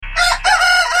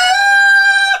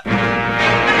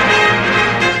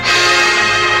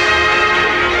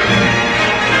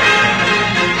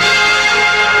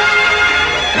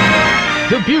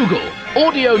The Bugle,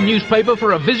 audio newspaper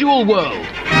for a visual world.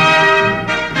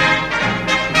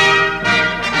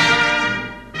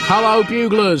 Hello,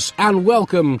 Buglers, and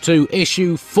welcome to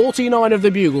issue 49 of The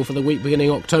Bugle for the week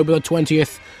beginning October the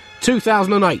 20th,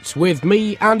 2008, with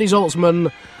me, Andy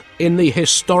Zaltzman, in the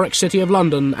historic city of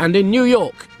London, and in New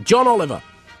York, John Oliver.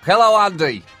 Hello,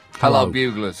 Andy. Hello. Hello,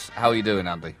 Buglers. How are you doing,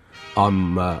 Andy?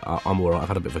 I'm all right. I've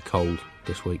had a bit of a cold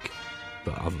this week,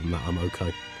 but other than that, I'm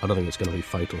okay. I don't think it's going to be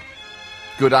fatal.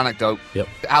 Good anecdote. Yep.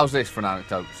 How's this for an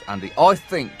anecdote, Andy? I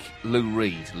think Lou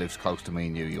Reed lives close to me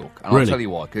in New York. And Really? I'll tell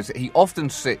you why. Because he often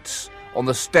sits on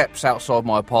the steps outside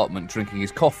my apartment drinking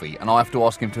his coffee, and I have to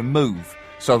ask him to move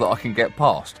so that I can get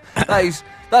past.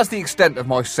 That's the extent of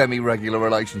my semi-regular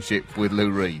relationship with Lou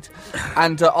Reed.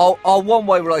 And our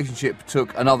one-way relationship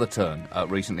took another turn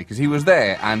recently, because he was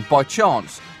there, and by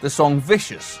chance, the song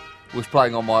Vicious was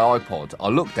playing on my iPod. I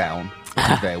looked down,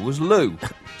 and there was Lou,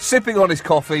 sipping on his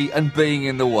coffee and being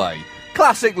in the way.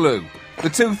 Classic Lou. The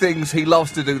two things he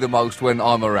loves to do the most when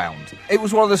I'm around. It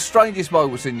was one of the strangest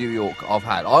moments in New York I've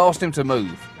had. I asked him to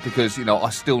move because, I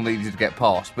still needed to get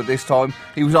past, but this time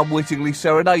he was unwittingly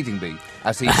serenading me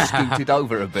as he scooted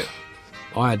over a bit.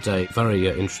 I had a very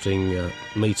interesting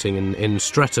meeting in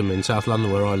Streatham in South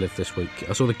London, where I live this week.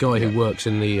 I saw the guy who works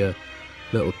in the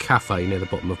little cafe near the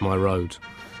bottom of my road.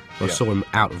 I saw him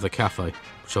out of the cafe,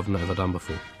 which I've never done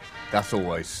before. That's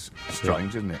always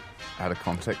strange, isn't it? Out of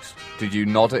context. Did you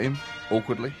nod at him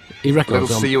awkwardly? He reckons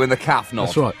Little see you in the calf nod.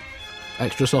 That's right.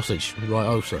 Extra sausage. Right,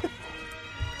 oh, sir.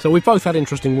 So we've both had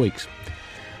interesting weeks.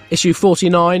 Issue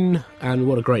 49, and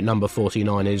what a great number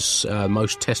 49 is.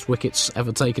 Most test wickets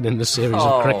ever taken in the series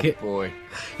of cricket. Oh, boy.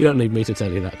 You don't need me to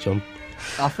tell you that, John.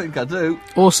 I think I do.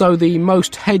 Also, the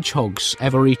most hedgehogs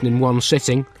ever eaten in one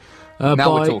sitting.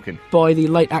 Now we're talking. By the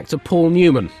late actor Paul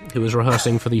Newman, who was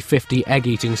rehearsing for the 50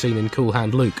 egg-eating scene in Cool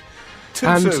Hand Luke.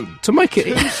 Too soon. To make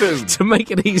it Too soon. to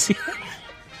make it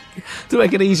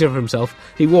easier for himself,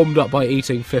 he warmed up by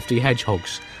eating 50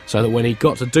 hedgehogs, so that when he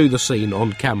got to do the scene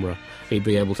on camera, he'd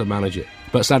be able to manage it.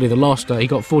 But sadly, the last he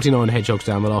got 49 hedgehogs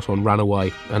down. The last one ran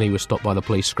away, and he was stopped by the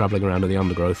police scrabbling around in the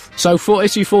undergrowth. So for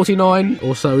issue 49,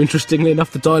 also interestingly enough,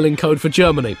 the dialing code for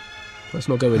Germany. Let's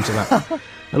not go into that.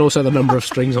 And also the number of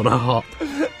strings on a harp.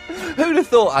 Who'd have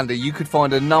thought, Andy, you could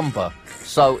find a number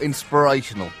so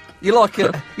inspirational? You're like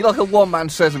a one-man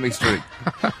Sesame Street.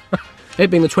 It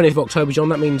being the 20th of October, John,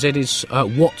 that means it is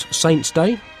what Saints'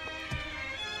 Day?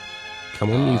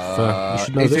 Come on, you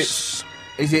should know this.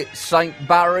 Is it St.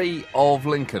 Barry of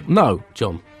Lincoln? No,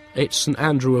 John. It's St.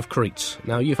 Andrew of Crete.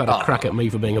 Now, you've had a crack at me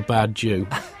for being a bad Jew.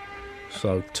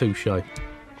 So, touche.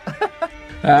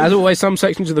 As always, some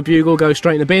sections of the Bugle go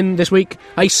straight in the bin. This week,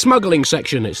 a smuggling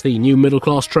section. It's the new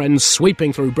middle-class trends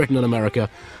sweeping through Britain and America.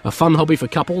 A fun hobby for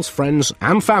couples, friends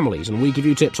and families. And we give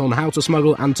you tips on how to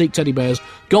smuggle antique teddy bears,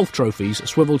 golf trophies,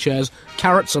 swivel chairs,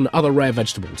 carrots and other rare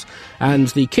vegetables. And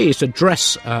the key is to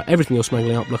dress everything you're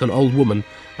smuggling up like an old woman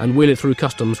and wheel it through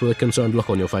customs with a concerned look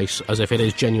on your face, as if it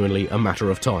is genuinely a matter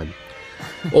of time.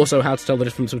 Also, how to tell the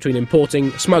difference between importing,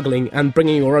 smuggling and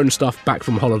bringing your own stuff back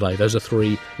from holiday. Those are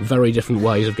three very different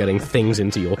ways of getting things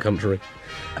into your country.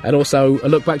 And also a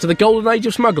look back to the golden age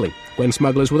of smuggling, when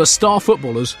smugglers were the star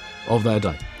footballers of their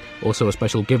day. Also a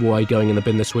special giveaway going in the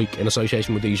bin this week in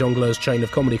association with the Jongleurs chain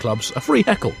of comedy clubs, a free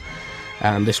heckle.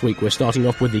 And this week we're starting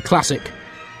off with the classic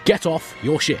Get Off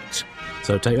Your Shit.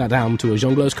 So take that down to a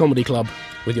Jongleurs comedy club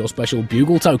with your special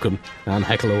Bugle token and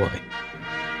heckle away.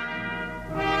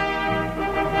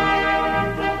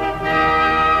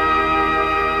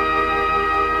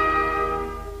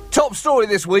 Top story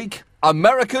this week,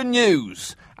 American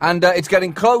news. And it's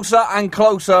getting closer and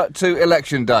closer to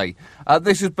Election Day.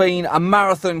 This has been a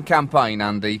marathon campaign,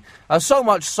 Andy. So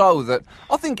much so that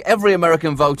I think every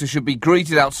American voter should be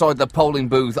greeted outside the polling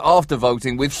booth after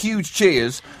voting with huge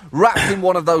cheers, wrapped in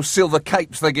one of those silver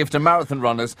capes they give to marathon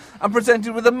runners, and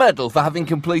presented with a medal for having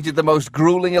completed the most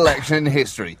gruelling election in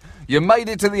history. You made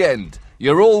it to the end.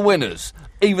 You're all winners,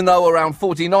 even though around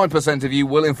 49% of you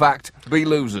will, in fact, be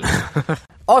losers.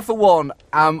 I, for one,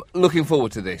 am looking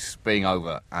forward to this being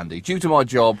over, Andy. Due to my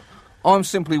job, I'm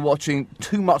simply watching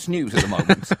too much news at the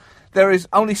moment. There is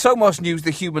only so much news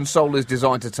the human soul is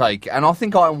designed to take, and I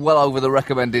think I'm well over the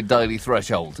recommended daily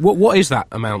threshold. What is that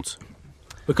amount?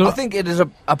 Because I think it is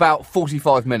about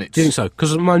 45 minutes. Do you think so?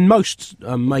 Because most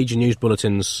major news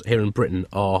bulletins here in Britain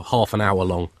are half an hour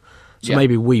long. So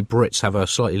maybe we Brits have a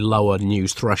slightly lower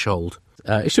news threshold.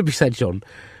 It should be said, John,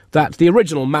 that the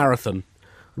original marathon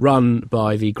run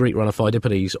by the Greek runner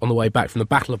Pheidippides on the way back from the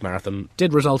Battle of Marathon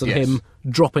did result in him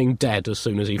dropping dead as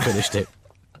soon as he finished it.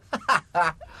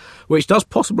 Which does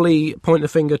possibly point the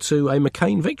finger to a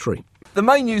McCain victory. The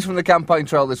main news from the campaign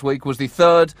trail this week was the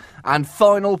third and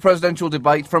final presidential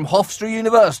debate from Hofstra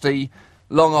University,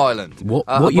 Long Island.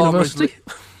 What university?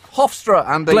 Hofstra,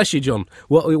 Andy. Bless you, John.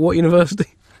 What university?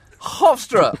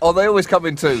 Hofstra. Oh, they always come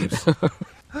in twos.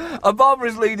 Obama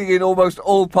is leading in almost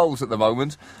all polls at the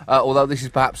moment, although this is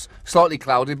perhaps slightly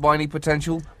clouded by any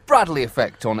potential Bradley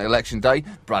effect on election day.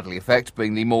 Bradley effect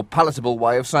being the more palatable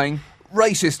way of saying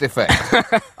racist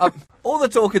effect. All the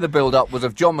talk in the build-up was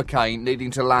of John McCain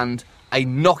needing to land a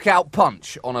knockout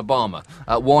punch on Obama.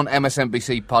 One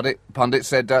MSNBC pundit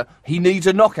said he needs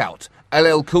a knockout.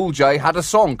 LL Cool J had a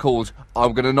song called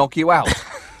I'm Gonna Knock You Out.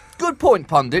 Good point,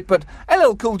 pundit, but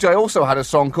LL Cool J also had a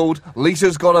song called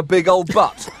Lisa's Got a Big Old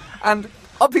Butt. And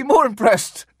I'd be more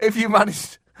impressed if you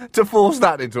managed to force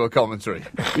that into a commentary.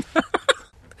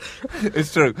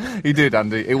 It's true. He did,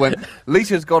 Andy. He went,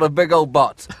 Lisa's got a big old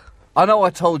butt. I know I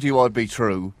told you I'd be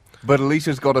true, but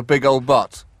Lisa's got a big old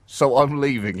butt, so I'm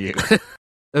leaving you.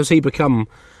 Has he become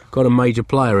quite a major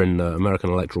player in American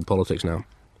electoral politics now?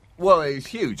 Well, he's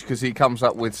huge, because he comes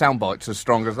up with sound bites as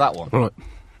strong as that one. Right.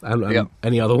 And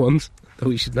any other ones that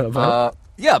we should know about?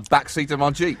 Backseat of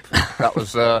my Jeep. That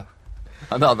was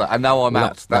another. And now I'm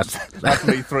out. That's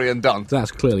me three and done.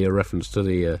 That's clearly a reference to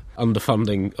the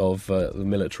underfunding of the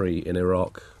military in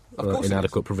Iraq,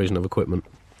 inadequate provision of equipment.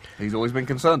 He's always been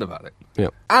concerned about it. Yeah.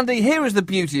 Andy, here is the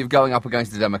beauty of going up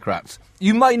against the Democrats.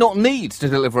 You may not need to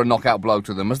deliver a knockout blow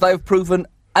to them, as they have proven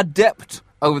adept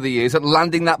over the years at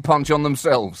landing that punch on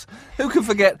themselves. Who can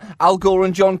forget Al Gore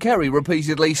and John Kerry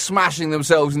repeatedly smashing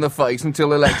themselves in the face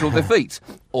until electoral defeat?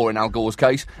 Or in Al Gore's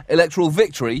case, electoral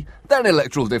victory, then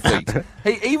electoral defeat.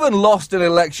 He even lost an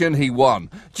election he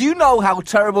won. Do you know how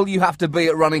terrible you have to be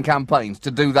at running campaigns to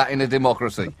do that in a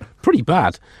democracy? Pretty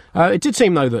bad. It did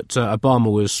seem, though, that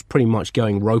Obama was pretty much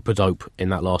going rope-a-dope in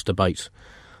that last debate.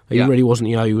 He really wasn't,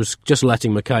 he was just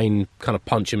letting McCain kind of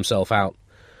punch himself out,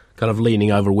 kind of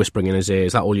leaning over, whispering in his ear,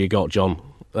 is that all you got, John?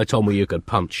 They told me you could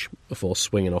punch before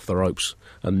swinging off the ropes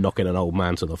and knocking an old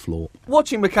man to the floor.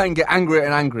 Watching McCain get angrier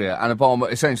and angrier and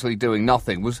Obama essentially doing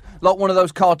nothing was like one of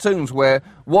those cartoons where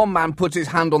one man puts his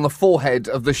hand on the forehead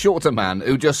of the shorter man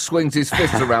who just swings his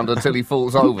fists around until he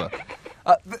falls over.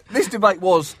 This debate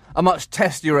was a much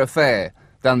testier affair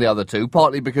than the other two,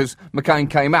 partly because McCain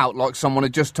came out like someone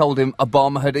had just told him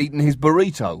Obama had eaten his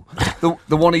burrito,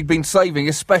 the one he'd been saving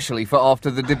especially for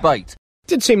after the debate.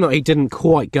 It did seem like he didn't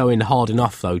quite go in hard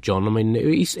enough, though, John. I mean,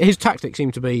 his tactics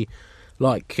seemed to be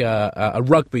like a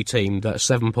rugby team that's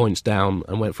 7 points down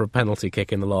and went for a penalty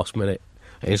kick in the last minute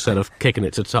instead of kicking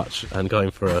it to touch and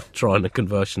going for a try and a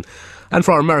conversion. And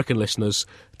for our American listeners,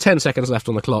 10 seconds left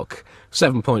on the clock,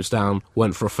 7 points down,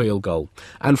 went for a field goal.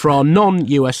 And for our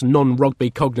non-US, non-rugby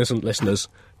cognizant listeners,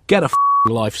 get a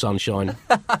life, sunshine.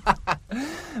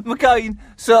 McCain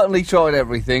certainly tried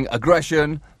everything.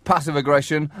 Aggression, passive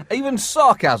aggression, even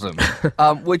sarcasm,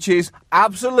 which is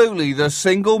absolutely the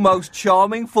single most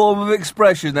charming form of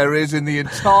expression there is in the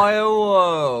entire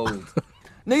world.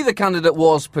 Neither candidate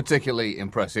was particularly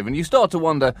impressive, and you start to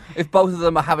wonder if both of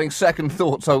them are having second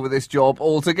thoughts over this job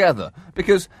altogether.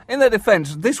 Because, in their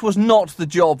defence, this was not the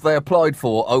job they applied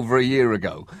for over a year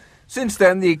ago. Since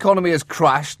then, the economy has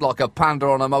crashed like a panda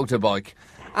on a motorbike.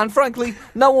 And frankly,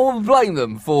 no one will blame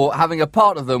them for having a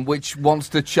part of them which wants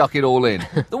to chuck it all in.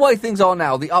 The way things are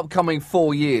now, the upcoming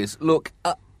 4 years look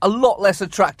a lot less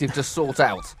attractive to sort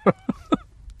out.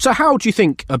 So how do you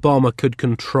think Obama could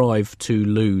contrive to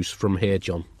lose from here,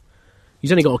 John?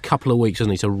 He's only got a couple of weeks,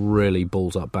 hasn't he, to really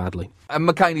balls up badly. And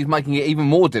McCain is making it even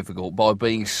more difficult by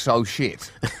being so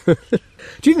shit. Do you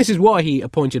think this is why he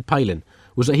appointed Palin?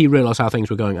 Was that he realised how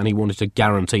things were going and he wanted to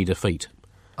guarantee defeat?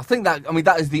 I think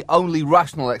that is the only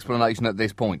rational explanation at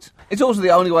this point. It's also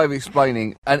the only way of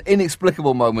explaining an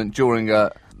inexplicable moment during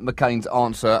McCain's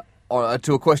answer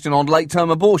to a question on late-term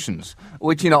abortions,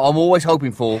 which, I'm always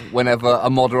hoping for whenever a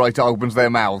moderator opens their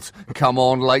mouths. Come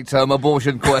on, late-term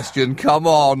abortion question, come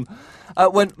on.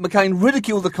 When McCain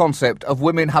ridiculed the concept of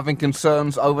women having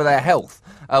concerns over their health,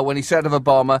 when he said of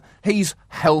Obama, he's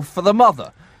health for the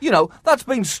mother. That's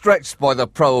been stretched by the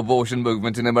pro-abortion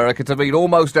movement in America to mean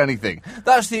almost anything.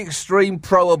 That's the extreme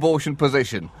pro-abortion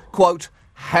position. Quote,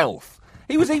 health.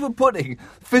 He was even putting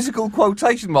physical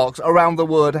quotation marks around the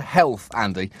word health,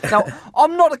 Andy. Now,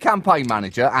 I'm not a campaign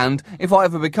manager, and if I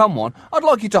ever become one, I'd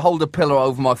like you to hold a pillow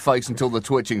over my face until the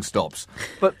twitching stops.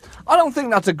 But I don't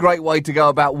think that's a great way to go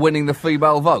about winning the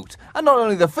female vote. And not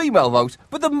only the female vote,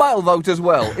 but the male vote as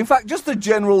well. In fact, just the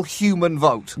general human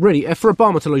vote. Really, for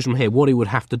Obama to lose from here, what he would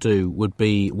have to do would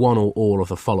be one or all of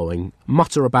the following.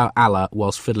 Mutter about Allah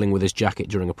whilst fiddling with his jacket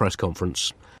during a press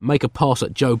conference. Make a pass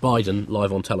at Joe Biden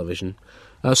live on television.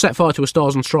 set fire to a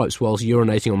Stars and Stripes whilst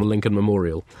urinating on the Lincoln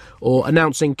Memorial, or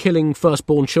announcing killing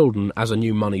firstborn children as a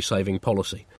new money-saving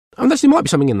policy. And there might be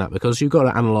something in that, because you've got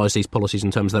to analyse these policies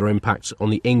in terms of their impact on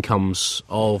the incomes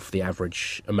of the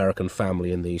average American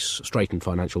family in these straitened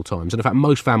financial times. And in fact,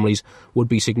 most families would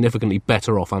be significantly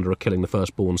better off under a killing the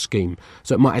firstborn scheme,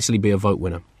 so it might actually be a vote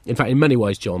winner. In fact, in many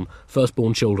ways, John,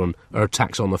 firstborn children are a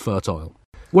tax on the fertile.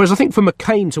 Whereas I think for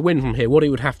McCain to win from here, what he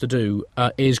would have to do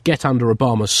is get under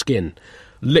Obama's skin,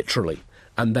 literally,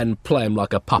 and then play him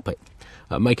like a puppet.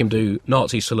 Make him do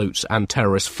Nazi salutes and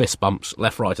terrorist fist bumps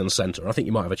left, right and centre. I think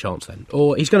you might have a chance then.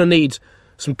 Or he's going to need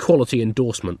some quality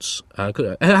endorsements.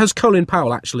 Has Colin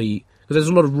Powell actually... Because there's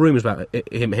a lot of rumours about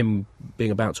him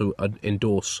being about to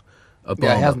endorse Obama.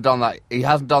 Yeah, he hasn't done that. He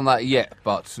hasn't done that yet,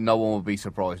 but no one would be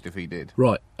surprised if he did.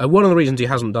 Right. One of the reasons he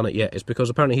hasn't done it yet is because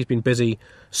apparently he's been busy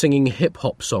singing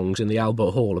hip-hop songs in the Albert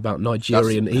Hall about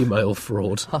Nigerian email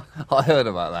fraud. I heard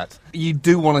about that. You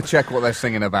do want to check what they're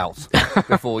singing about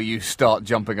before you start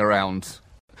jumping around.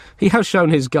 He has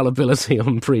shown his gullibility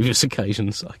on previous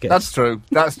occasions, I guess.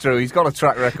 That's true. He's got a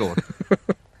track record.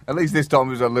 At least this time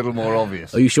it was a little more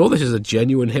obvious. Are you sure this is a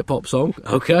genuine hip-hop song?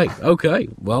 OK.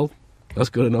 Well... That's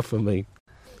good enough for me.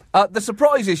 The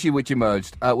surprise issue which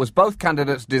emerged was both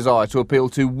candidates' desire to appeal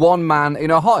to one man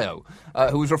in Ohio,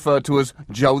 who was referred to as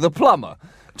Joe the Plumber.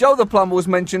 Joe the Plumber was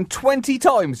mentioned 20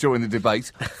 times during the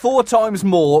debate, 4 times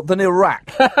more than Iraq.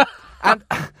 And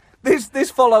this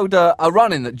followed a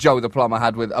run-in that Joe the Plumber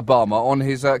had with Obama on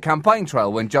his campaign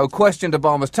trail when Joe questioned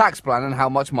Obama's tax plan and how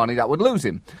much money that would lose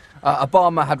him.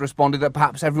 Obama had responded that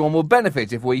perhaps everyone would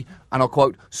benefit if we, and I'll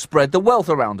quote, spread the wealth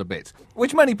around a bit,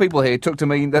 which many people here took to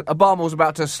mean that Obama was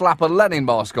about to slap a Lenin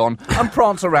mask on and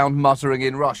prance around muttering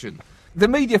in Russian. The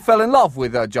media fell in love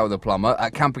with Joe the Plumber,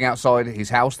 camping outside his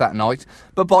house that night,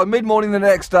 but by mid-morning the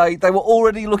next day they were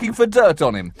already looking for dirt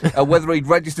on him, whether he'd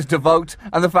registered to vote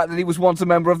and the fact that he was once a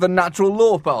member of the Natural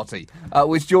Law Party,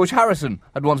 which George Harrison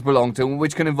had once belonged to and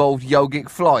which can involve yogic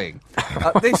flying.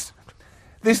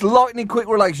 This lightning-quick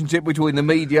relationship between the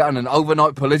media and an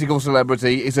overnight political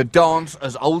celebrity is a dance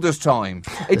as old as time.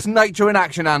 It's nature in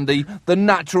action, Andy, the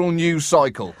natural news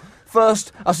cycle.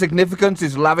 First, a significance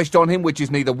is lavished on him which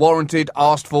is neither warranted,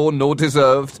 asked for, nor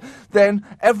deserved. Then,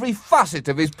 every facet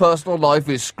of his personal life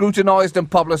is scrutinised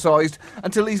and publicised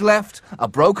until he's left, a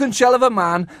broken shell of a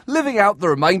man, living out the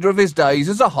remainder of his days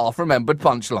as a half-remembered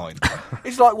punchline.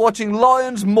 It's like watching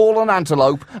lions maul an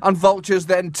antelope and vultures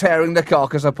then tearing the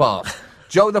carcass apart.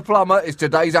 Joe the Plumber is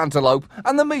today's antelope,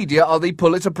 and the media are the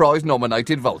Pulitzer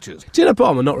Prize-nominated vultures. Did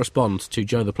Obama not respond to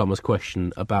Joe the Plumber's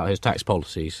question about his tax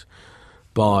policies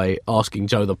by asking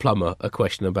Joe the Plumber a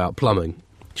question about plumbing?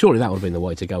 Surely that would have been the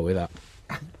way to go with that.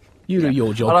 You do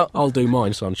your job, I'll do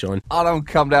mine, sunshine. I don't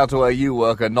come down to where you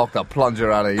work and knock the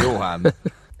plunger out of your hand.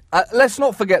 Let's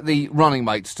not forget the running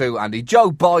mates too, Andy. Joe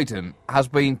Biden has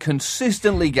been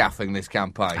consistently gaffing this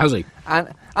campaign. Has he?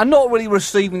 And not really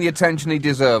receiving the attention he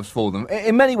deserves for them.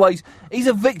 In many ways, he's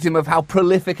a victim of how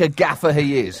prolific a gaffer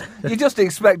he is. You just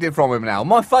expect it from him now.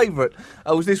 My favourite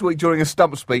was this week during a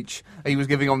stump speech he was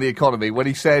giving on the economy when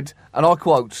he said, and I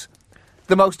quote,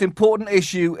 "The most important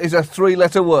issue is a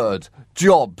 3-letter word,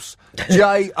 jobs.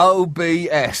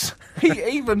 J-O-B-S. He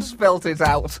even spelt it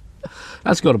out.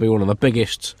 That's got to be one of the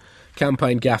biggest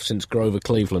campaign gaffes since Grover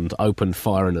Cleveland opened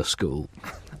fire in a school.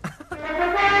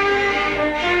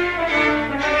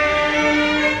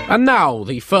 And now,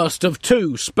 the first of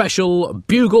 2 special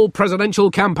Bugle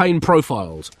presidential campaign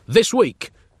profiles. This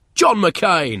week, John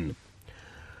McCain.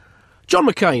 John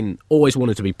McCain always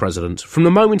wanted to be president, from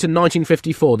the moment in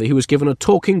 1954 that he was given a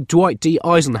talking Dwight D.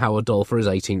 Eisenhower doll for his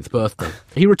 18th birthday.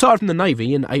 He retired from the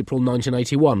Navy in April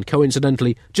 1981,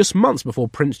 coincidentally just months before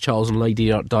Prince Charles and Lady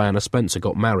Diana Spencer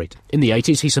got married. In the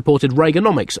 80s, he supported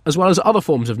Reaganomics, as well as other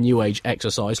forms of New Age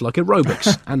exercise like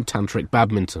aerobics and tantric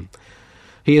badminton.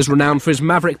 He is renowned for his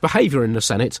maverick behaviour in the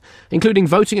Senate, including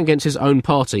voting against his own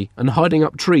party and hiding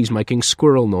up trees making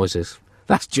squirrel noises.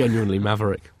 That's genuinely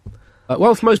maverick.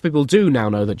 Whilst most people do now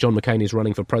know that John McCain is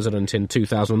running for president in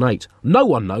 2008, no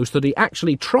one knows that he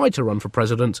actually tried to run for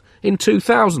president in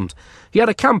 2000. He had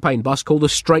a campaign bus called the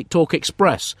Straight Talk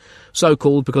Express, so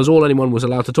called because all anyone was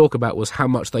allowed to talk about was how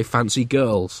much they fancy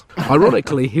girls.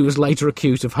 Ironically, he was later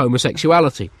accused of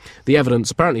homosexuality, the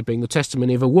evidence apparently being the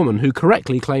testimony of a woman who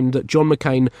correctly claimed that John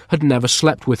McCain had never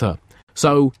slept with her.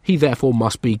 So, he therefore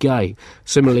must be gay.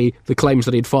 Similarly, the claims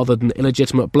that he'd fathered an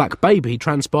illegitimate black baby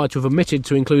transpired to have omitted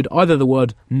to include either the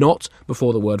word not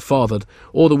before the word fathered,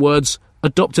 or the words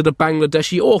adopted a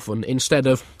Bangladeshi orphan instead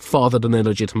of fathered an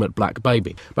illegitimate black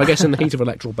baby. But I guess in the heat of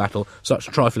electoral battle, such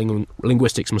trifling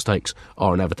linguistics mistakes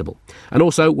are inevitable. And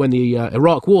also, when the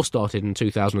Iraq War started in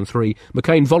 2003,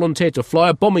 McCain volunteered to fly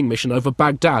a bombing mission over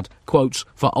Baghdad, quotes,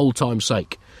 for old time's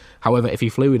sake. However, if he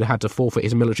flew, he'd had to forfeit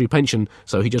his military pension,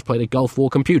 so he just played a Gulf War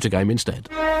computer game instead.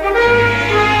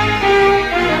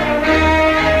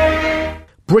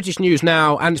 British news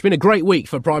now, and it's been a great week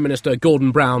for Prime Minister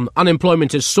Gordon Brown.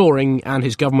 Unemployment is soaring, and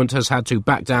his government has had to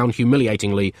back down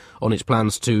humiliatingly on its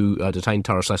plans to detain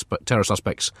terror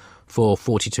suspects for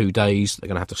 42 days. They're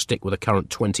going to have to stick with the current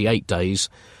 28 days,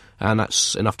 and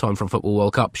that's enough time for a Football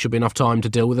World Cup. Should be enough time to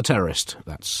deal with a terrorist.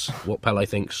 That's what Pele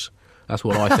thinks. That's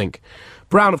what I think.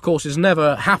 Brown, of course, is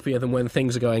never happier than when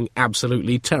things are going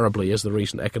absolutely terribly, as the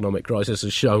recent economic crisis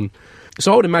has shown.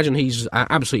 So I would imagine he's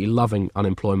absolutely loving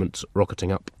unemployment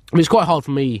rocketing up. I mean, it's quite hard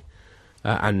for me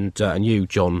and you,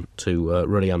 John, to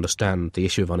really understand the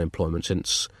issue of unemployment,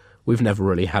 since we've never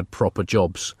really had proper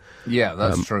jobs. Yeah,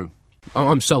 that's true.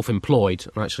 I'm self-employed,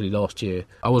 and actually last year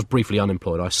I was briefly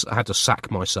unemployed. I had to sack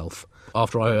myself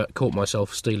after I caught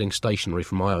myself stealing stationery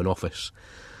from my own office.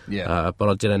 Yeah. But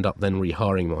I did end up then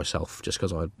rehiring myself, just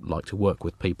because I like to work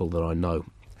with people that I know.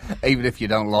 Even if you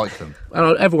don't like them.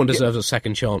 And everyone deserves a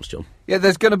second chance, John. Yeah,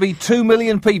 there's going to be 2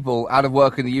 million people out of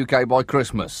work in the UK by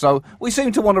Christmas, so we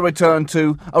seem to want to return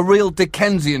to a real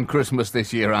Dickensian Christmas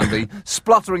this year, Andy.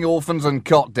 Spluttering orphans and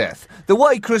cot death. The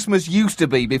way Christmas used to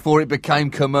be before it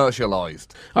became commercialised.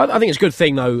 I think it's a good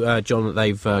thing, though, John,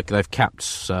 that they've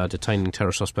capped detaining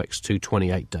terror suspects to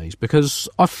 28 days, because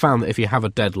I've found that if you have a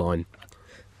deadline,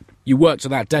 you work to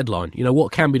that deadline. You know,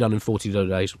 what can be done in 42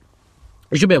 days,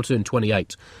 you should be able to do in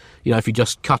 28. You know, if you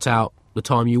just cut out the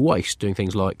time you waste doing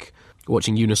things like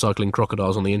watching unicycling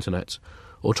crocodiles on the internet,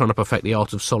 or trying to perfect the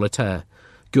art of solitaire.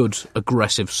 Good,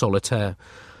 aggressive solitaire.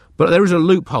 But there is a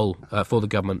loophole for the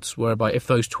government, whereby if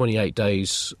those 28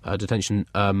 days detention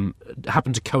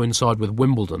happen to coincide with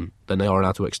Wimbledon, then they are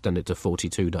allowed to extend it to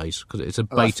 42 days, because it's a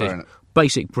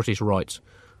basic British right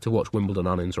to watch Wimbledon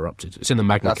uninterrupted. It's in the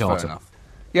Magna Carta. Fair enough.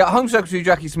 Yeah, Home Secretary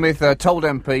Jackie Smith told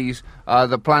MPs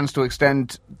that plans to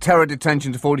extend terror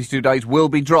detention to 42 days will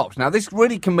be dropped. Now, this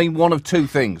really can mean one of two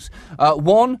things.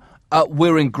 One,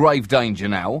 we're in grave danger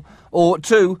now. Or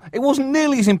two, it wasn't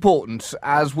nearly as important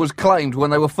as was claimed when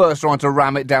they were first trying to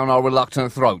ram it down our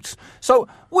reluctant throats. So,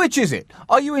 which is it?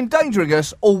 Are you endangering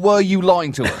us, or were you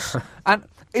lying to us? And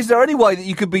is there any way that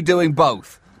you could be doing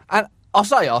both? And I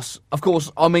say us, of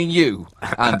course, I mean you,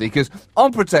 Andy, because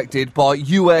I'm protected by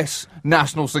US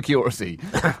national security.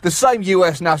 The same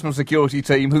US national security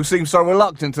team who seem so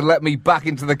reluctant to let me back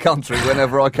into the country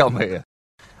whenever I come here.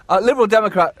 Liberal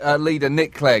Democrat leader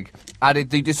Nick Clegg added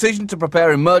the decision to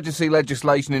prepare emergency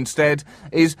legislation instead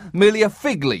is merely a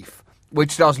fig leaf,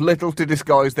 which does little to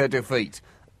disguise their defeat.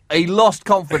 He lost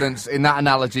confidence in that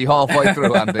analogy halfway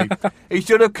through, Andy. He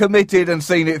should have committed and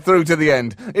seen it through to the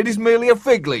end. It is merely a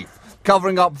fig leaf,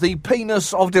 covering up the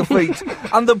penis of defeat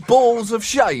and the balls of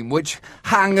shame which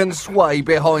hang and sway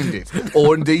behind it.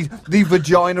 Or indeed, the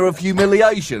vagina of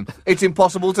humiliation. It's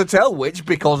impossible to tell which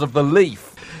because of the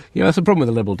leaf. Yeah, that's the problem with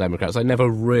the Liberal Democrats. They never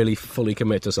really fully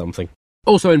commit to something.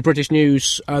 Also in British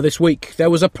news this week, there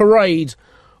was a parade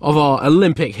of our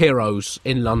Olympic heroes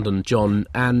in London, John,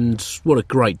 and what a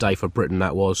great day for Britain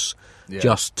that was. Yeah.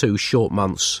 Just 2 short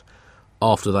months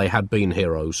after they had been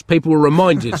heroes. People were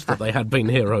reminded that they had been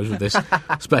heroes with this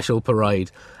special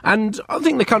parade. And I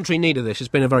think the country needed this. It's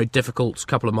been a very difficult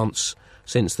couple of months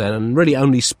since then, and really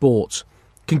only sport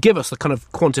can give us the kind of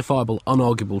quantifiable,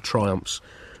 unarguable triumphs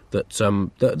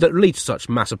that lead to such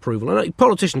mass approval. And a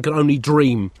politician can only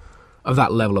dream of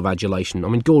that level of adulation. I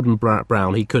mean, Gordon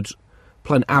Brown, he could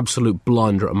play an absolute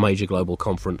blinder at a major global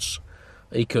conference.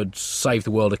 He could save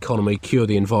the world economy, cure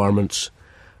the environment,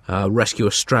 rescue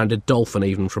a stranded dolphin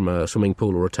even from a swimming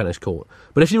pool or a tennis court.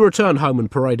 But if he returned home and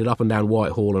paraded up and down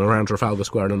Whitehall and around Trafalgar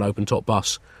Square in an open-top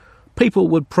bus, people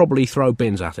would probably throw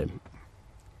bins at him.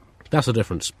 That's the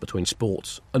difference between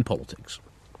sports and politics.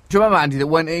 Do you remember, Andy, that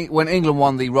when England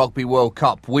won the Rugby World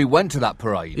Cup, we went to that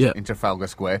parade in Trafalgar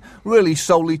Square, really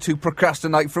solely to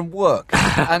procrastinate from work.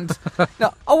 And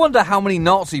now, I wonder how many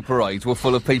Nazi parades were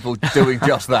full of people doing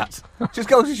just that. Just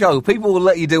goes to show, people will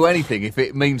let you do anything if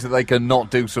it means that they can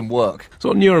not do some work. That's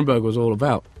what Nuremberg was all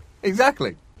about.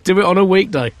 Exactly. Do it on a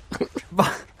weekday.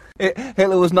 But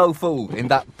Hitler was no fool in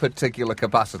that particular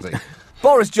capacity.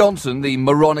 Boris Johnson, the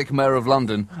moronic mayor of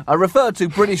London, referred to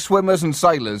British swimmers and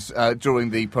sailors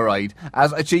during the parade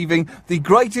as achieving the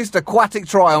greatest aquatic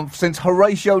triumph since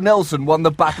Horatio Nelson won the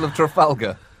Battle of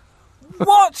Trafalgar.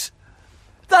 What?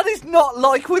 That is not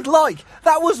like with like.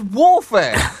 That was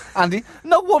warfare. Andy,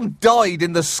 no one died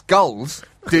in the skulls,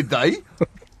 did they?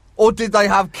 Or did they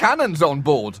have cannons on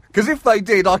board? Because if they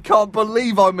did, I can't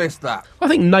believe I missed that. I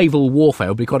think naval warfare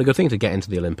would be quite a good thing to get into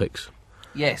the Olympics.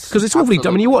 Yes. Because it's awfully... I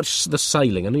mean, you watch the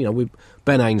sailing, and,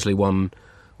 Ben Ainsley won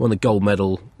the gold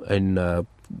medal in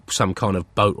some kind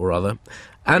of boat or other.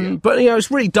 But, it's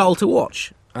really dull to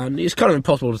watch. And it's kind of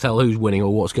impossible to tell who's winning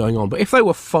or what's going on. But if they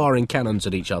were firing cannons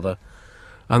at each other,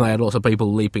 and they had lots of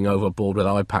people leaping overboard with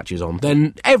eye patches on,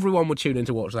 then everyone would tune in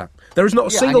to watch that. There is not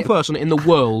a single person in the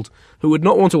world who would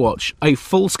not want to watch a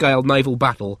full-scale naval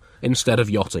battle instead of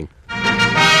yachting.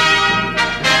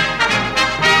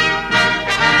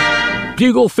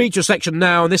 Bugle feature section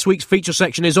now, and this week's feature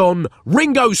section is on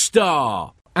Ringo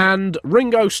Starr. And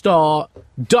Ringo Starr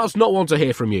does not want to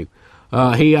hear from you.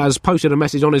 He has posted a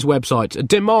message on his website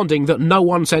demanding that no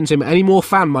one sends him any more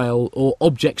fan mail or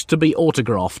objects to be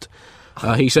autographed.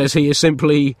 He says he is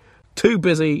simply too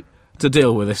busy to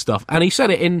deal with this stuff. And he said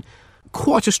it in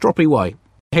quite a stroppy way.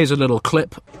 Here's a little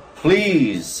clip.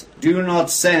 Please do not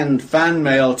send fan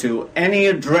mail to any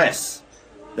address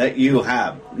that you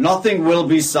have. Nothing will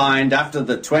be signed after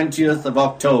the 20th of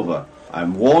October.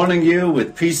 I'm warning you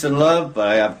with peace and love, but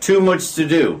I have too much to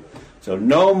do. So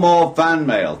no more fan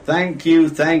mail. Thank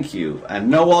you, and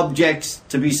no objects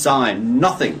to be signed.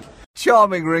 Nothing.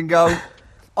 Charming, Ringo.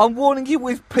 I'm warning you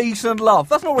with peace and love.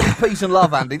 That's not really peace and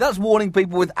love, Andy. That's warning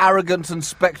people with arrogance and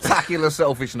spectacular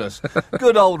selfishness.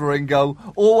 Good old Ringo,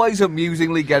 always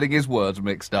amusingly getting his words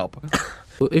mixed up.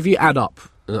 If you add up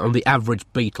on the average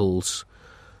Beatles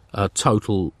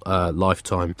total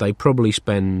lifetime, they probably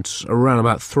spend around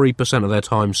about 3% of their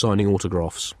time signing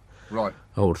autographs. Right.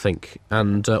 I would think.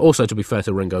 And also, to be fair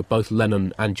to Ringo, both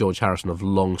Lennon and George Harrison have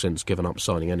long since given up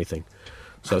signing anything.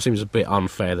 So it seems a bit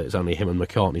unfair that it's only him and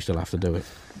McCartney still have to do it.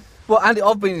 Well, Andy,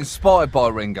 I've been inspired by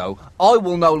Ringo. I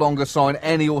will no longer sign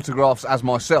any autographs as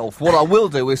myself. What I will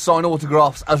do is sign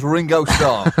autographs as Ringo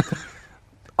Starr.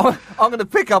 I'm going to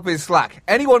pick up his slack.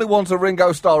 Anyone who wants a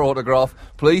Ringo Starr autograph,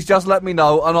 please just let me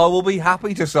know and I will be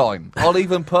happy to sign. I'll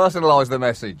even personalise the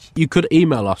message. You could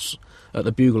email us at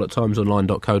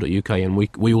thebugle@timesonline.co.uk and we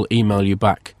will email you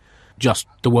back just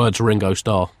the words Ringo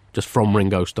Starr, just from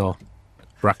Ringo Starr.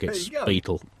 Brackets,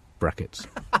 Beatle, brackets.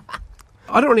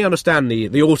 I don't really understand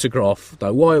the autograph,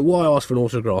 though. Why ask for an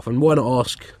autograph, and why not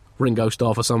ask Ringo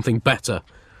Starr for something better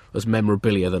as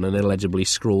memorabilia than an illegibly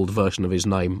scrawled version of his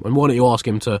name? And why don't you ask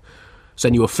him to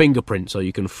send you a fingerprint so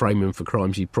you can frame him for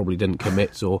crimes he probably didn't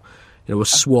commit, or a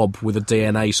swab with a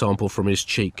DNA sample from his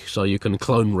cheek so you can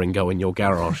clone Ringo in your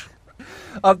garage?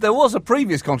 There was a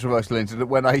previous controversial incident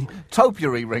when a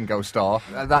topiary Ringo Starr,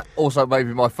 and that also may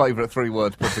be my favourite three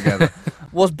words put together,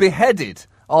 was beheaded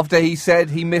after he said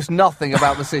he missed nothing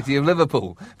about the city of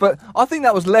Liverpool. But I think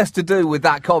that was less to do with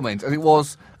that comment as it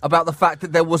was about the fact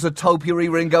that there was a topiary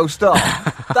Ringo Starr.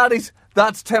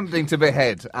 That's tempting to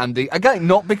behead, Andy. Again,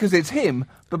 not because it's him,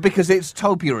 but because it's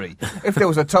topiary. If there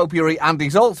was a topiary Andy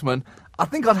Zaltzman, I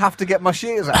think I'd have to get my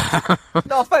shears out.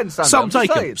 No offence, Andy.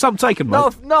 Some taken,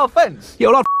 mate. No offence. Yeah,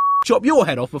 well, I'd chop your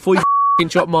head off before you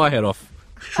chop my head off.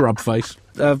 Shrub face.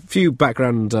 A few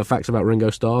background facts about Ringo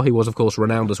Starr. He was, of course,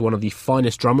 renowned as one of the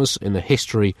finest drummers in the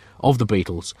history of the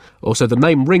Beatles. Also, the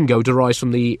name Ringo derives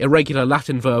from the irregular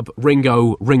Latin verb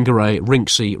ringo, ringere,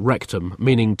 rinxi, rectum,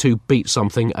 meaning to beat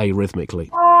something arrhythmically.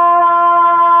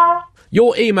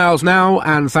 Your emails now,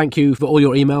 and thank you for all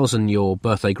your emails and your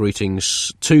birthday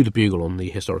greetings to the Bugle on the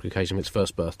historic occasion of its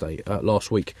first birthday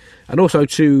last week. And also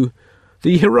to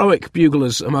the heroic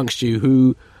buglers amongst you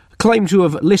who claim to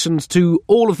have listened to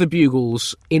all of the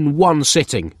Bugles in one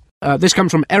sitting. This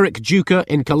comes from Eric Duca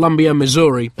in Columbia,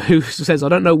 Missouri, who says, I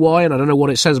don't know why and I don't know what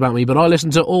it says about me, but I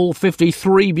listened to all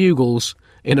 53 Bugles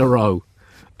in a row.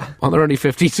 Aren't there only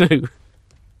 52?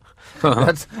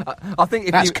 I think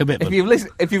if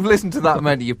you've listened to that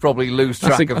many, you probably lose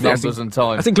track of numbers and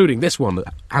time. That's including this one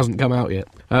that hasn't come out yet.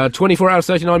 24 hours,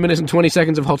 39 minutes and 20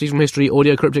 seconds of hotties from history,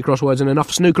 audio cryptic crosswords, and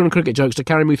enough snooker and cricket jokes to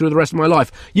carry me through the rest of my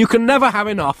life. You can never have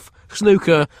enough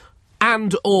snooker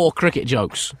and or cricket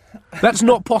jokes. That's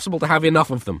not possible to have enough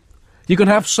of them. You can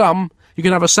have some, you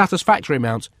can have a satisfactory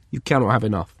amount, you cannot have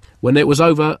enough. When it was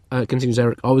over, continues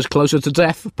Eric, I was closer to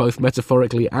death, both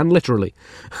metaphorically and literally.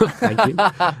 Thank you.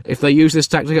 If they used this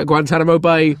tactic at Guantanamo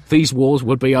Bay, these wars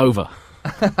would be over.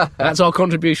 That's our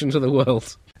contribution to the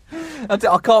world.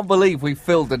 I can't believe we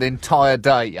filled an entire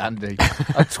day, Andy.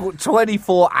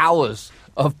 24 hours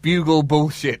of Bugle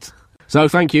bullshit. So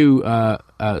thank you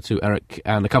to Eric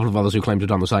and a couple of others who claim to have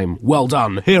done the same. Well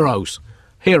done. Heroes.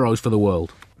 Heroes for the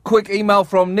world. Quick email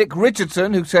from Nick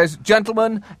Richardson, who says,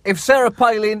 "Gentlemen, if Sarah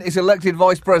Palin is elected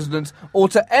Vice President or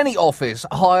to any office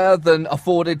higher than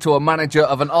afforded to a manager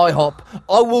of an IHOP,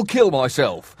 I will kill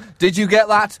myself. Did you get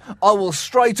that? I will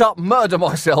straight up murder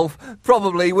myself,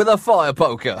 probably with a fire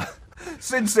poker."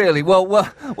 Sincerely,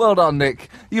 well done, Nick.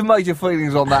 You've made your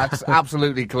feelings on that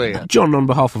absolutely clear. John, on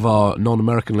behalf of our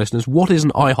non-American listeners, what is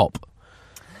an IHOP?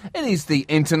 It is the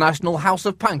International House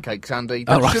of Pancakes, Andy.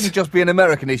 That right. shouldn't just be an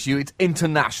American issue, it's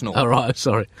international. Oh, right,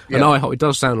 sorry. Yeah. An IHOP, it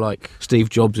does sound like Steve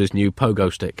Jobs' new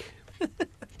pogo stick.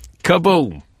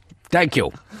 Kaboom! Thank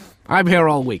you. I'm here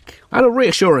all week. And a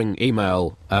reassuring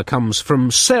email comes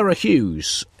from Sarah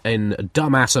Hughes in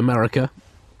Dumbass America.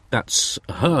 That's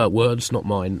her words, not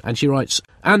mine. And she writes,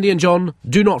 "Andy and John,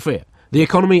 do not fear. The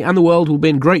economy and the world will be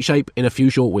in great shape in a few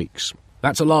short weeks."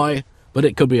 That's a lie, but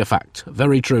it could be a fact.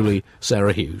 Very truly,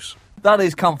 Sarah Hughes. That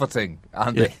is comforting,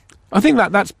 Andy. Yeah. I think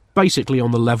that's basically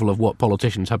on the level of what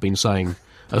politicians have been saying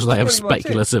as they have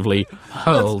speculatively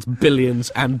hurled billions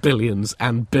and billions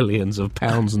and billions of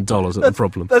pounds and dollars at the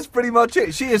problem. That's pretty much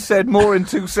it. She has said more in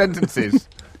 2 sentences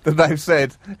than they've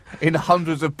said in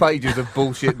hundreds of pages of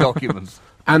bullshit documents.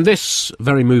 And this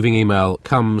very moving email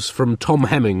comes from Tom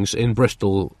Hemmings in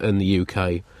Bristol in the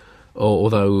UK,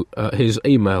 although his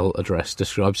email address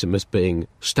describes him as being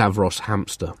Stavros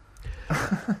Hamster.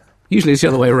 Usually it's the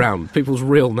other way around. People's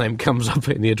real name comes up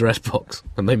in the address box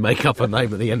and they make up a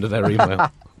name at the end of their email.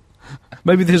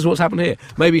 Maybe this is what's happened here.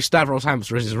 Maybe Stavros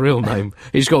Hamster is his real name.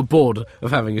 He's got bored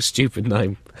of having a stupid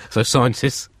name, so signs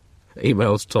his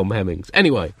emails Tom Hemmings.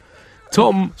 Anyway,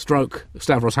 Tom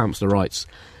Stavros Hamster writes,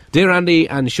 "Dear Andy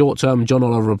and short-term John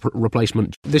Oliver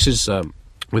replacement," this is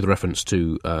with reference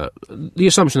to the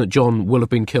assumption that John will have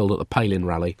been killed at the Palin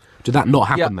rally. Did that not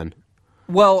happen then?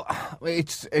 Well,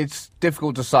 it's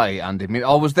difficult to say, Andy. I mean,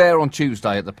 I was there on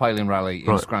Tuesday at the Palin rally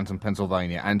in Scranton,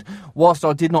 Pennsylvania, and whilst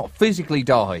I did not physically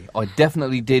die, I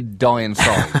definitely did die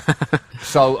inside.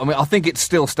 So, I mean, I think it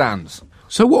still stands.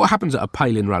 So what happens at a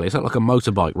Palin rally? Is that like a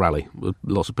motorbike rally? With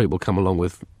lots of people come along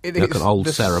with like an old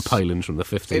Sarah Palins from the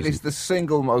 50s. It is the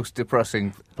single most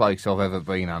depressing place I've ever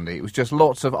been, Andy. It was just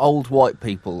lots of old white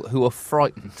people who are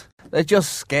frightened. They're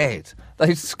just scared.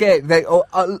 They're scared.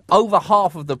 Over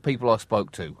half of the people I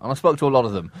spoke to, and I spoke to a lot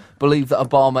of them, believe that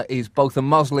Obama is both a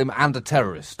Muslim and a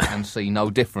terrorist and see no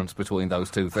difference between those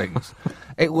two things.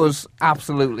 It was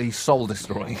absolutely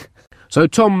soul-destroying. So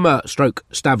Tom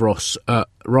Stavros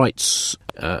writes,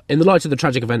 "In the light of the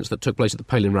tragic events that took place at the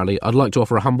Palin rally, I'd like to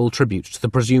offer a humble tribute to the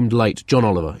presumed late John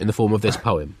Oliver in the form of this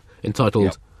poem,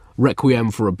 entitled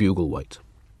Requiem for a Bugleweight.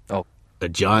 Oh. A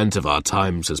giant of our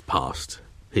times has passed,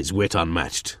 his wit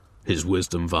unmatched, his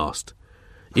wisdom vast.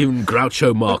 Even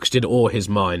Groucho Marx did awe his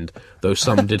mind, though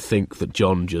some did think that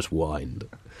John just whined.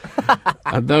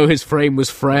 And though his frame was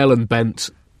frail and bent,"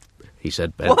 he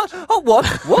said bent. What? Oh, what?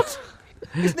 What?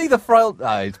 It's neither frail...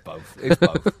 No, it's both. It's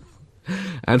both.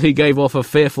 "And he gave off a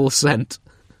fearful scent.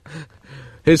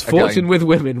 His fortune with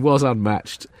women was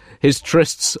unmatched. His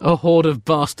trysts a horde of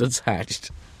bastards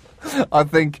hatched." I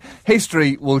think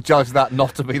history will judge that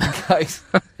not to be the case.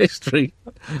 History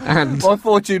and... My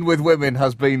fortune with women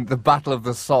has been the Battle of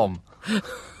the Somme.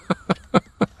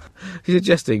 He's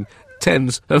suggesting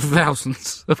tens of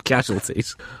thousands of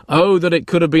casualties. Oh, that it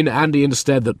could have been Andy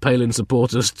instead that Palin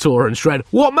supporters tore and shred.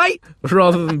 What, mate?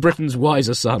 Rather than Britain's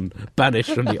wiser son, banished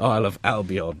from the Isle of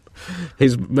Albion.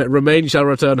 His remains shall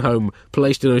return home,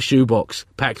 placed in a shoebox,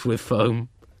 packed with foam.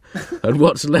 And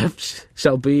what's left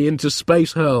shall be into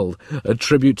space hurled, a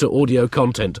tribute to audio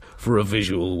content for a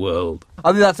visual world.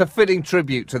 I think that's a fitting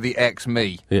tribute to the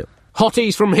ex-me. Yeah.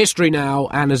 Hotties from history now,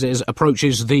 and as it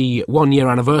approaches the 1-year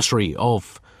anniversary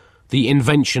of the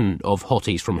invention of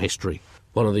hotties from history,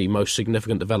 one of the most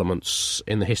significant developments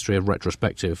in the history of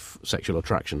retrospective sexual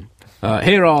attraction.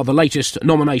 Here are the latest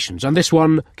nominations, and this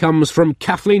one comes from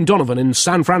Kathleen Donovan in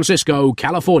San Francisco,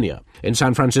 California. In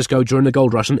San Francisco during the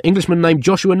Gold Rush, an Englishman named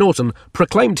Joshua Norton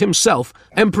proclaimed himself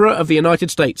Emperor of the United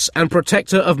States and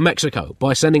Protector of Mexico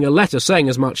by sending a letter saying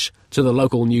as much to the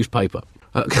local newspaper.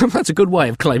 That's a good way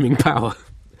of claiming power.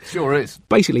 Sure is.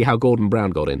 Basically how Gordon Brown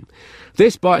got in.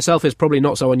 This by itself is probably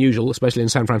not so unusual, especially in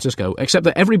San Francisco, except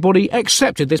that everybody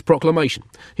accepted this proclamation.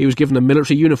 He was given a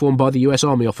military uniform by the US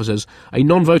Army officers, a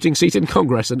non-voting seat in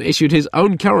Congress, and issued his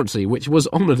own currency, which was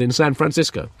honoured in San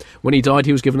Francisco. When he died,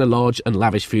 he was given a large and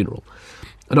lavish funeral.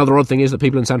 Another odd thing is that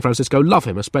people in San Francisco love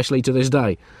him, especially to this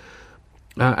day,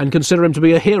 and consider him to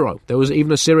be a hero. There was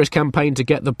even a serious campaign to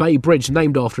get the Bay Bridge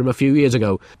named after him a few years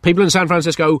ago. People in San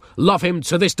Francisco love him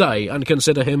to this day and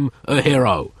consider him a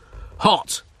hero.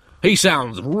 Hot! He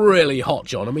sounds really hot,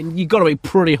 John. I mean, you've got to be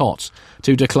pretty hot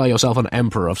to declare yourself an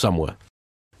emperor of somewhere.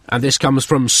 And this comes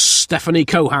from Stephanie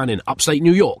Cohan in upstate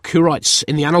New York, who writes,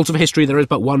 "In the annals of history, there is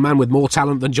but one man with more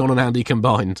talent than John and Andy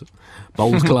combined."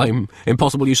 Bold claim.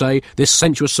 Impossible, you say? This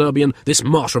sensuous Serbian, this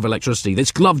master of electricity,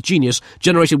 this gloved genius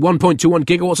generated 1.21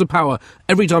 gigawatts of power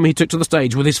every time he took to the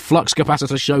stage with his flux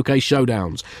capacitor showcase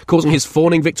showdowns, causing his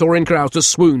fawning Victorian crowds to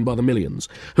swoon by the millions.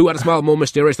 Who had a smile more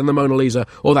mysterious than the Mona Lisa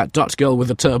or that Dutch girl with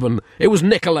the turban? It was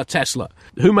Nikola Tesla.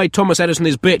 Who made Thomas Edison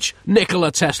his bitch?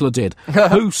 Nikola Tesla did.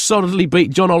 Who solidly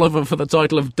beat John Oliver for the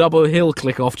title of double hill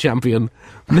click-off champion?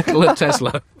 Nikola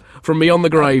Tesla. From beyond the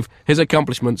grave, his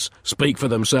accomplishments speak for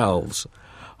themselves.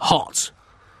 Hot.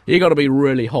 You got to be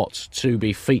really hot to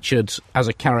be featured as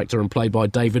a character and played by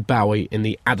David Bowie in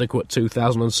the adequate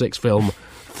 2006 film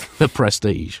The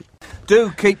Prestige.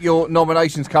 Do keep your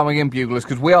nominations coming in, Buglers,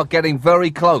 because we are getting very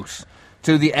close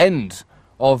to the end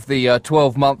of the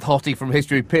 12-month hottie from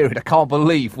history period. I can't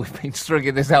believe we've been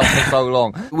stringing this out for so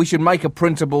long. We should make a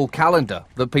printable calendar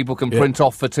that people can print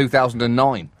off for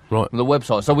 2009 right. on the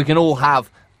website, so we can all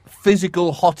have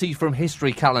physical hottie from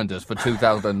history calendars for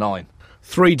 2009.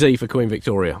 3D for Queen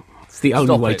Victoria. It's the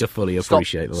only way to fully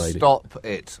appreciate the lady. Stop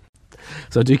it.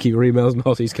 So do keep your emails and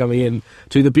hotties coming in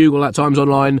to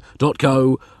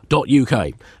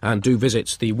thebugle@timesonline.co.uk, and do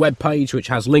visit the webpage, which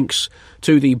has links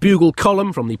to the Bugle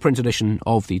column from the print edition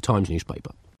of the Times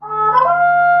newspaper.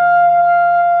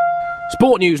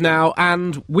 Sport news now,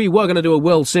 and we were going to do a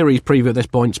World Series preview at this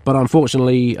point, but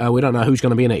unfortunately we don't know who's going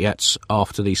to be in it yet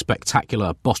after the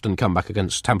spectacular Boston comeback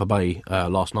against Tampa Bay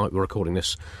last night. We're recording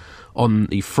this on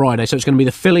the Friday, so it's going to be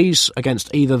the Phillies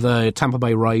against either the Tampa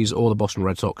Bay Rays or the Boston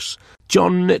Red Sox.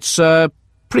 John, it's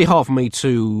pretty hard for me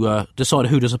to decide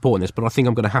who to support in this, but I think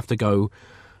I'm going to have to go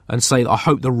and say that I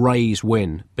hope the Rays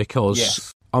win,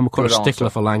 because I'm quite a stickler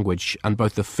for language, and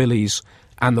both the Phillies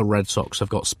and the Red Sox have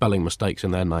got spelling mistakes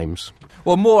in their names.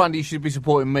 Well, more, Andy, you should be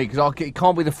supporting me, because it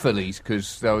can't be the Phillies,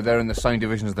 because they're in the same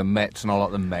division as the Mets, and I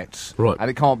like the Mets. Right. And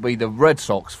it can't be the Red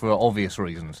Sox for obvious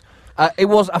reasons. It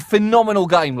was a phenomenal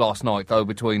game last night, though,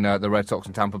 between the Red Sox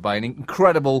and Tampa Bay. An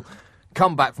incredible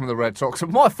comeback from the Red Sox.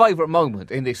 My favourite moment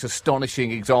in this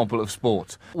astonishing example of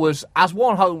sport was as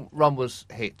one home run was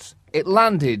hit, it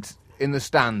landed in the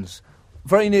stands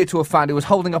very near to a fan who was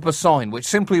holding up a sign which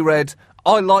simply read,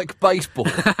 "I like baseball."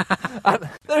 And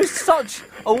there is such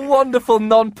a wonderful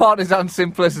non-partisan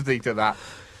simplicity to that.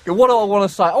 What do I want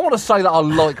to say? I want to say that I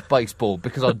like baseball,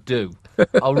 because I do.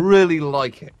 I really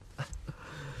like it.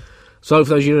 So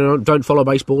for those of you who don't follow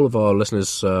baseball, of our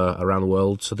listeners around the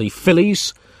world, so the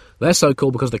Phillies, they're so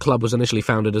called because the club was initially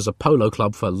founded as a polo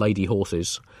club for lady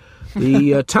horses.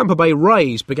 The Tampa Bay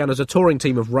Rays began as a touring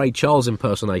team of Ray Charles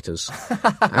impersonators.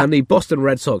 And the Boston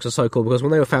Red Sox are so called because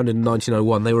when they were founded in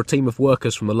 1901, they were a team of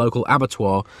workers from the local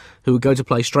abattoir who would go to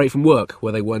play straight from work,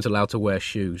 where they weren't allowed to wear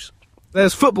shoes.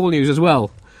 There's football news as well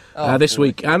this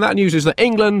week, and that news is that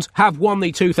England have won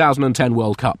the 2010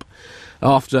 World Cup.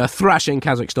 After thrashing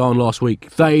Kazakhstan last week,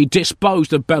 they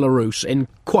disposed of Belarus in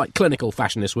quite clinical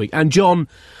fashion this week. And John,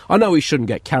 I know we shouldn't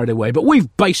get carried away, but we've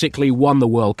basically won the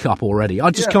World Cup already. I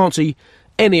just can't see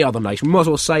any other nation. We might as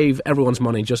well save everyone's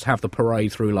money and just have the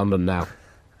parade through London now.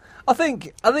 I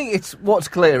think it's what's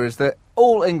clear is that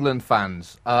all England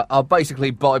fans are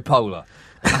basically bipolar.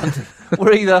 And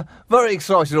we're either very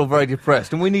excited or very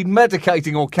depressed, and we need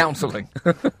medicating or counselling.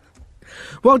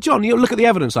 Well, John, you look at the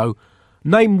evidence, though.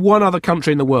 Name one other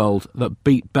country in the world that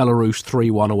beat Belarus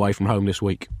 3-1 away from home this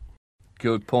week.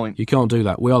 Good point. You can't do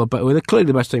that. We're clearly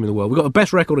the best team in the world. We've got the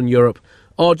best record in Europe.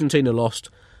 Argentina lost.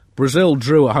 Brazil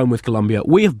drew at home with Colombia.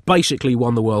 We have basically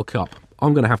won the World Cup.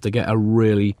 I'm going to have to get a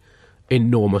really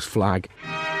enormous flag.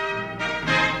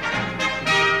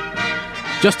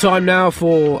 Just time now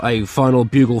for a final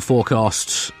Bugle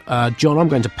forecast. John, I'm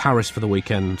going to Paris for the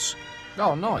weekend.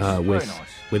 Oh, nice. Very nice.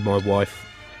 With my wife.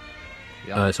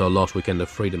 Yeah. It's our last weekend of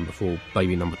freedom before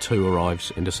baby number 2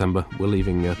 arrives in December. We're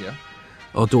leaving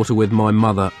our daughter with my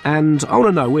mother. And I want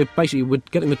to know, we're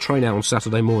getting the train out on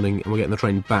Saturday morning and we're getting the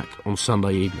train back on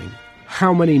Sunday evening.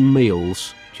 How many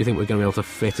meals do you think we're going to be able to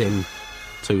fit in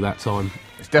to that time?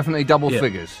 It's definitely double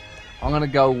figures. I'm going to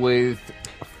go with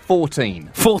 14.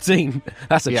 14?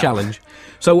 That's a challenge.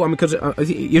 So, because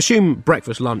you assume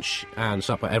breakfast, lunch and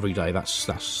supper every day,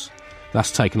 that's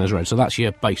taken as read. So that's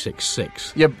your basic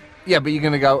 6. Yeah, but you're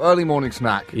going to go early morning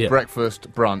snack,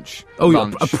 breakfast, brunch,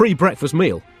 lunch. A pre-breakfast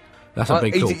meal. That's a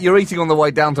big call. You're eating on the way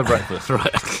down to breakfast.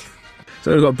 Right.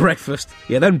 So we've got breakfast,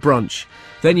 then brunch.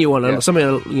 Then you want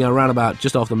something around about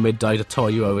just after midday to tie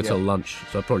you over till lunch.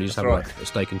 So I'd probably just have a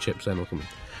steak and chips then or something.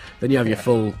 Then you have your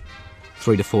full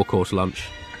 3 to 4 course lunch.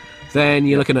 Then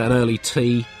you're looking at an early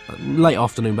tea. Late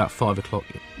afternoon, about 5 o'clock,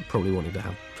 you're probably wanting to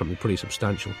have something pretty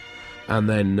substantial. and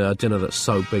then dinner that's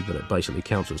so big that it basically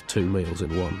counts as 2 meals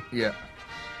in one. Yeah.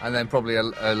 And then probably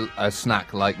a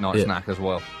snack, late night snack as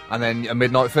well. And then a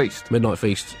midnight feast. Midnight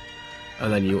feast,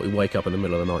 and then you wake up in the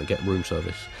middle of the night and get room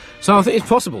service. So I think it's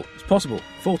possible. It's possible.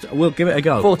 14, we'll give it a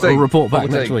go. 14. We'll report back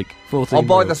 14. next week. 14. I'll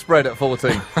buy meals. the spread at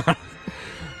 14.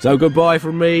 So goodbye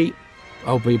from me.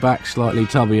 I'll be back slightly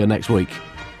tubbier next week.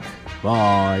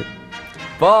 Bye.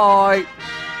 Bye.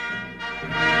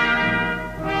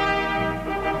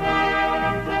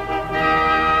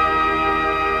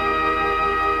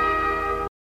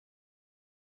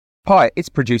 Hi, it's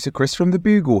producer Chris from The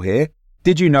Bugle here.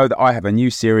 Did you know that I have a new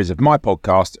series of my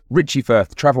podcast, Richie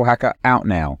Firth Travel Hacker, out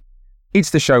now?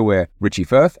 It's the show where Richie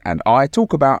Firth and I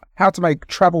talk about how to make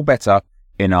travel better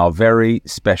in our very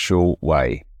special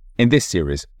way. In this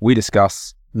series, we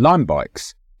discuss Lime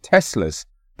bikes, Teslas,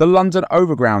 the London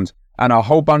Overground, and a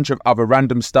whole bunch of other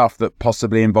random stuff that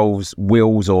possibly involves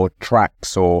wheels or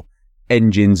tracks or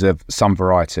engines of some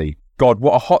variety. God,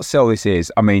 what a hot sell this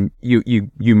is. I mean,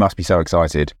 you must be so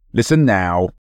excited. Listen now.